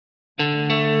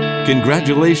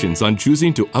Congratulations on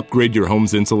choosing to upgrade your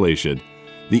home's insulation.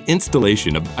 The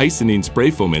installation of Icynene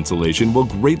spray foam insulation will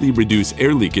greatly reduce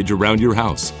air leakage around your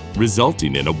house,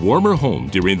 resulting in a warmer home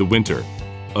during the winter,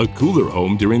 a cooler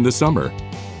home during the summer,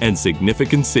 and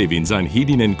significant savings on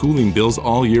heating and cooling bills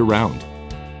all year round.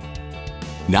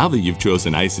 Now that you've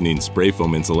chosen Icynene spray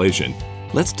foam insulation,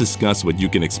 let's discuss what you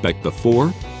can expect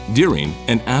before, during,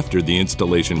 and after the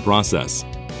installation process.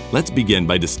 Let's begin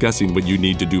by discussing what you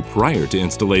need to do prior to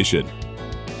installation.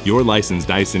 Your licensed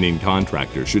Icynene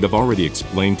contractor should have already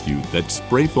explained to you that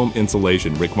spray foam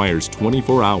insulation requires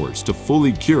 24 hours to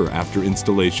fully cure after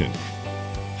installation.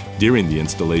 During the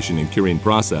installation and curing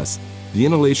process, the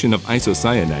inhalation of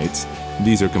isocyanides,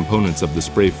 these are components of the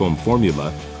spray foam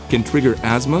formula, can trigger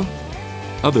asthma,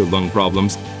 other lung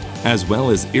problems, as well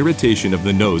as irritation of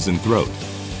the nose and throat.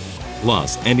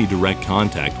 Plus, any direct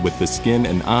contact with the skin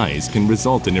and eyes can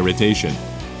result in irritation.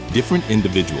 Different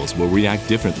individuals will react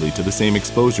differently to the same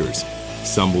exposures.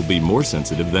 Some will be more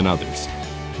sensitive than others.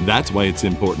 That's why it's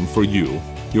important for you,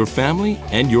 your family,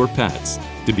 and your pets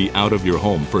to be out of your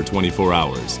home for 24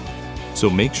 hours. So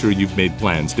make sure you've made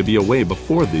plans to be away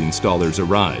before the installers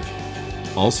arrive.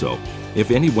 Also,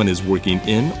 if anyone is working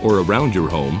in or around your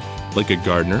home, like a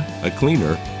gardener, a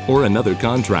cleaner, or another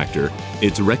contractor,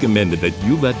 it's recommended that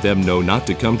you let them know not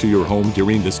to come to your home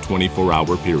during this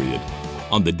 24-hour period.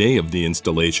 On the day of the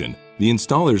installation, the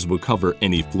installers will cover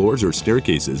any floors or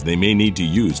staircases they may need to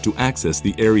use to access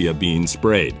the area being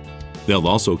sprayed. They'll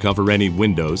also cover any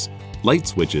windows, light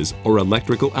switches, or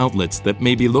electrical outlets that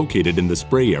may be located in the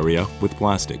spray area with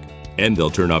plastic. And they'll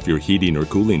turn off your heating or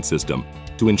cooling system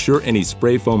to ensure any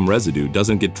spray foam residue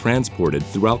doesn't get transported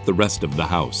throughout the rest of the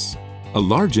house. A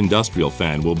large industrial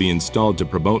fan will be installed to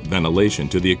promote ventilation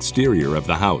to the exterior of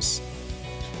the house.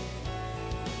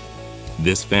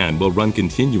 This fan will run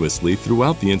continuously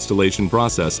throughout the installation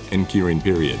process and curing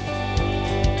period.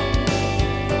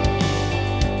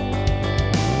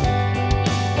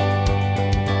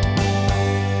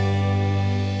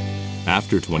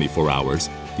 After 24 hours,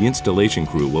 the installation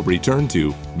crew will return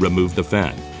to remove the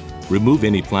fan, remove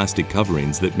any plastic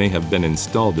coverings that may have been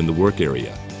installed in the work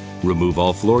area, remove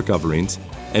all floor coverings,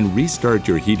 and restart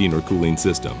your heating or cooling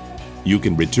system. You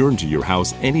can return to your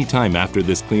house anytime after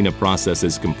this cleanup process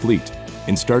is complete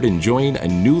and start enjoying a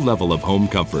new level of home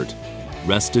comfort.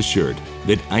 Rest assured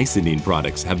that Icynene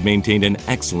products have maintained an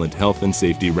excellent health and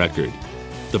safety record.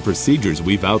 The procedures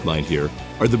we've outlined here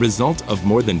are the result of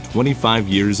more than 25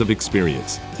 years of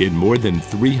experience in more than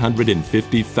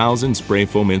 350,000 spray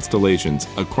foam installations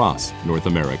across North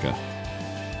America.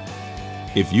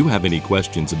 If you have any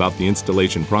questions about the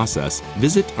installation process,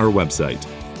 visit our website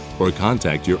or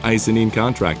contact your Icynene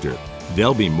contractor.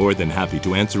 They'll be more than happy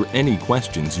to answer any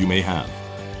questions you may have.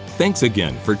 Thanks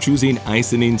again for choosing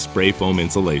Icynene spray foam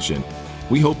insulation.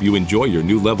 We hope you enjoy your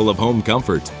new level of home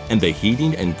comfort and the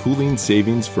heating and cooling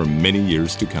savings for many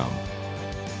years to come.